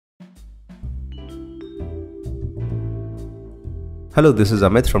Hello, this is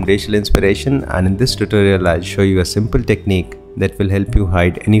Amit from Digital Inspiration, and in this tutorial I'll show you a simple technique that will help you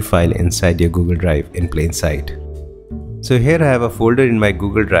hide any file inside your Google Drive in plain sight. So here I have a folder in my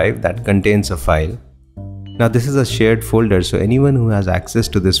Google Drive that contains a file. Now this is a shared folder, so anyone who has access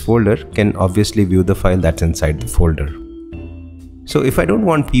to this folder can obviously view the file that's inside the folder. So if I don't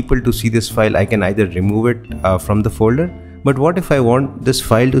want people to see this file, I can either remove it from the folder. But what if I want this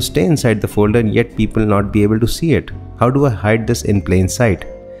file to stay inside the folder and yet people not be able to see it? How do I hide this in plain sight?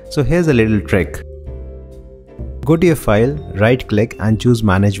 So here's a little trick. Go to your file, right click and choose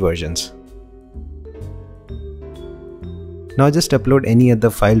Manage Versions. Now just upload any other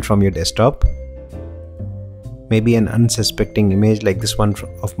file from your desktop. Maybe an unsuspecting image like this one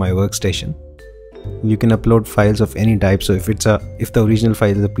of my workstation. You can upload files of any type, so if the original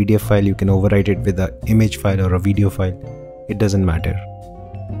file is a PDF file, you can overwrite it with an image file or a video file. It doesn't matter.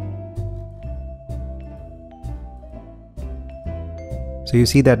 So you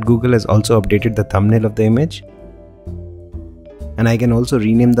see that Google has also updated the thumbnail of the image. And I can also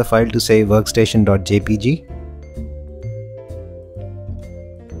rename the file to say workstation.jpg.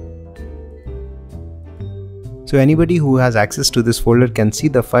 So anybody who has access to this folder can see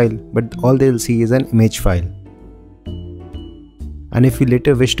the file, but all they'll see is an image file. And if you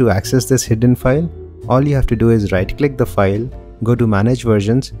later wish to access this hidden file, all you have to do is right click the file, go to Manage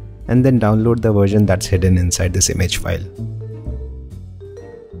Versions, and then download the version that's hidden inside this image file.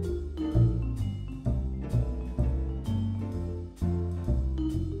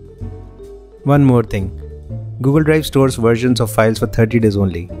 One more thing, Google Drive stores versions of files for 30 days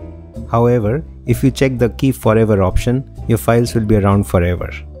only. However, if you check the Keep Forever option, your files will be around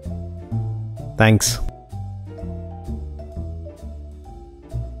forever. Thanks.